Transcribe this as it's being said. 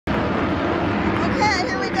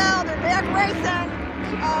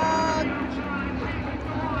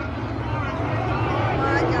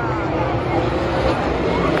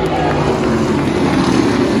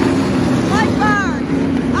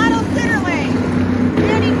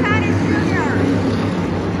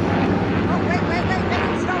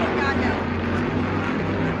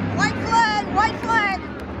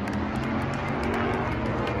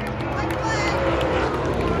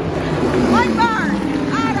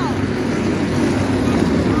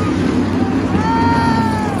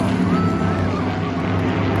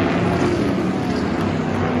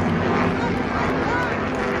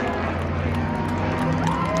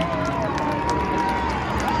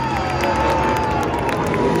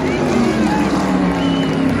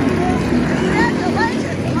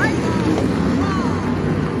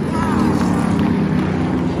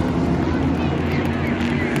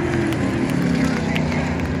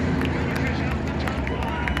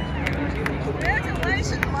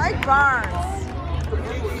Mike Barnes.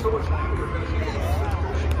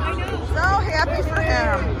 So happy for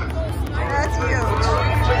him. That's huge.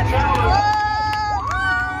 Whoa!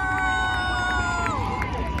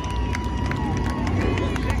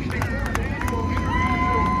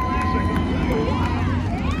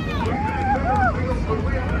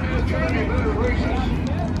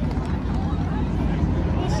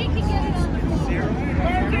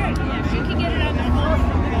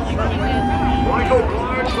 Michael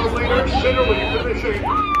Barnes, the leader, Siddeley finishing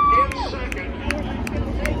in second.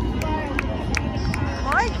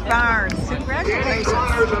 Mike Barnes, congratulations.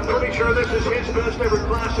 I'm pretty sure this is his best ever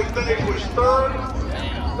classic finish, was third.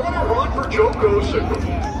 What a run for Joe Gosen.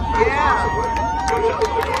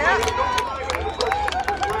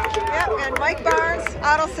 Yep, and Mike Barnes,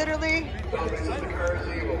 Otto Siddeley,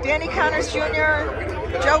 Danny Connors Jr.,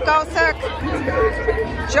 Joe Gosek,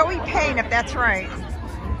 Joey Payne, if that's right.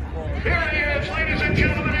 Here he is, ladies and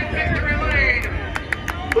gentlemen, in victory lane.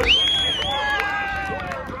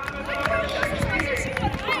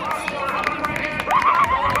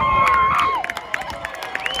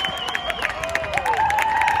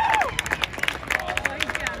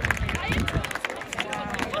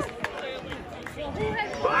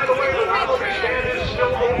 By the way, the novelty stand is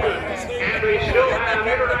still open, and they still have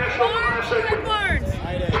International Classic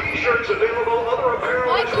T-shirts available, other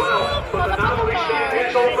apparel as well. But the novelty stand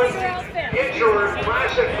is open. Get your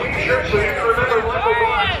classic T-shirt so you can remember Michael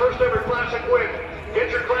Barnes' first ever classic win. Get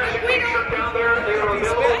your classic T-shirt down there. They are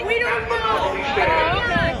available at the novelty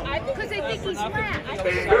stand. Because I think he's flat. A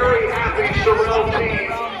very happy Sorrel team.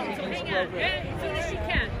 Hang on, as soon as she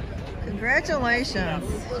can. Congratulations.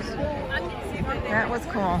 That was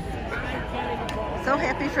cool. So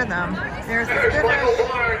happy for them. There's the There's Michael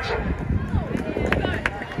finish. Barnes.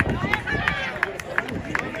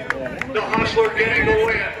 The Hustler getting the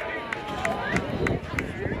win.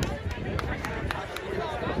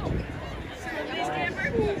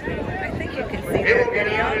 I think you can see He'll that get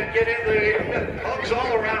out video. and get in the hugs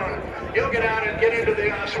all around. He'll get out and get into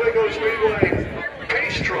the Oswego Speedway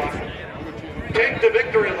pace truck, take the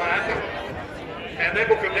victory lap, and then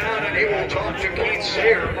we'll come down and he will talk to Keith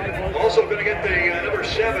Sayre. Also going to get the number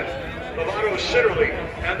 7 of Otto Siddeley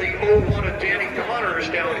and the 01 of Danny Connors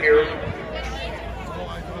down here.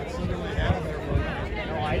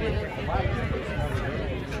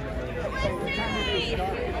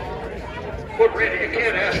 But Randy, you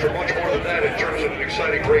can't ask for much more than that in terms of an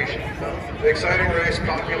exciting race. Exciting race,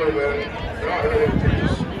 popular win.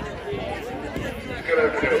 Good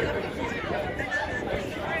afternoon.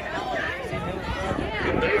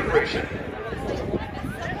 Good day of racing.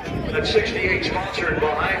 That 68 sponsored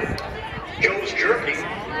by Joe's Jerky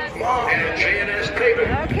and J&S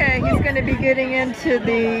Pavement. Okay, he's going to be getting into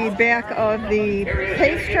the back of the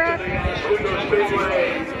pace truck. Oswego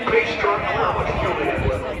Speedway pace truck. How much fuel do you have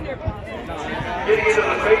left? Getting into the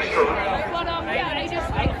pace truck. But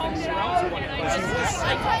I combed it out and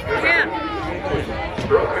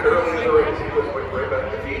Broken early in the race. He was went right back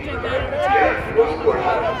to feet. Yeah, he was pushed.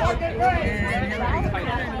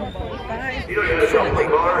 You know, you had a couple of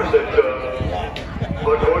cars that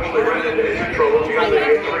unfortunately ran into engine trouble because of the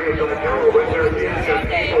injury of the narrow winter at the engine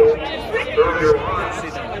people earlier on.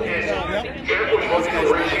 And Jeff was looking at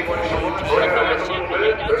racing when someone was like, that's a little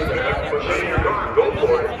bit, there's that. But sit in your car, go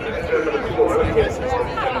for it. And Jeff was like, oh, that's cool.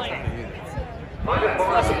 I had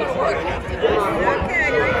bought some Okay,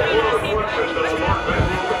 here he comes. Here he comes.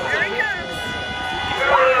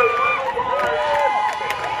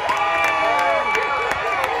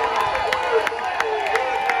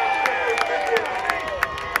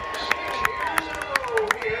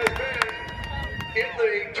 In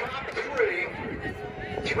the top 3,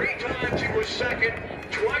 3 times he was second,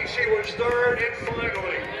 twice he was third, and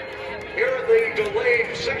finally, here at the delayed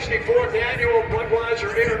 64th Annual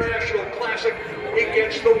Budweiser International Classic, he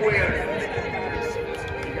gets the win.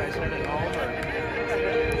 You guys had it all?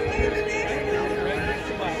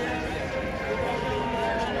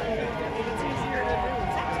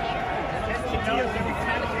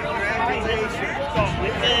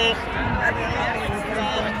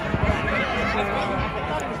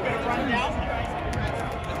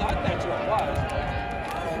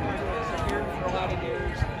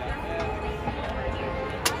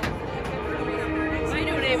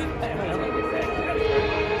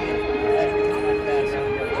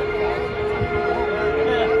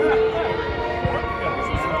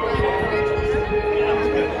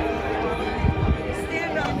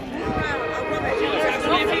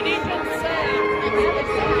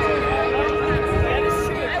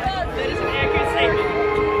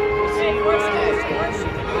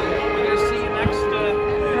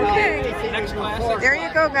 there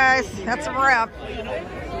you go, guys. That's a wrap.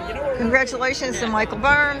 Congratulations to Michael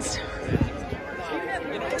Barnes,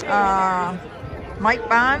 Mike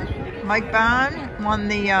Bond won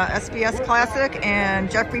the SBS Classic, and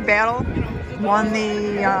Jeffrey Battle won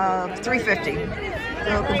the 350.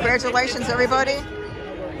 So congratulations, everybody.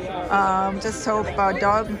 Just hope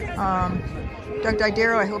Doug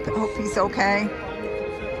Didero, I hope he's okay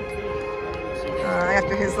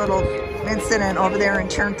after his little incident over there in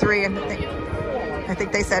turn 3. I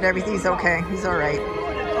think they said everything's okay. He's all right.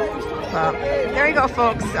 There you go,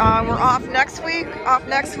 folks. We're off next week.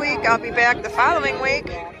 I'll be back the following week.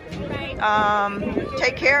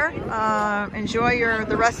 Take care. Enjoy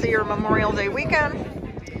the rest of your Memorial Day weekend.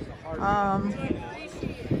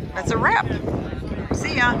 That's a wrap.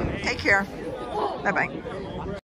 See ya. Take care. Bye-bye.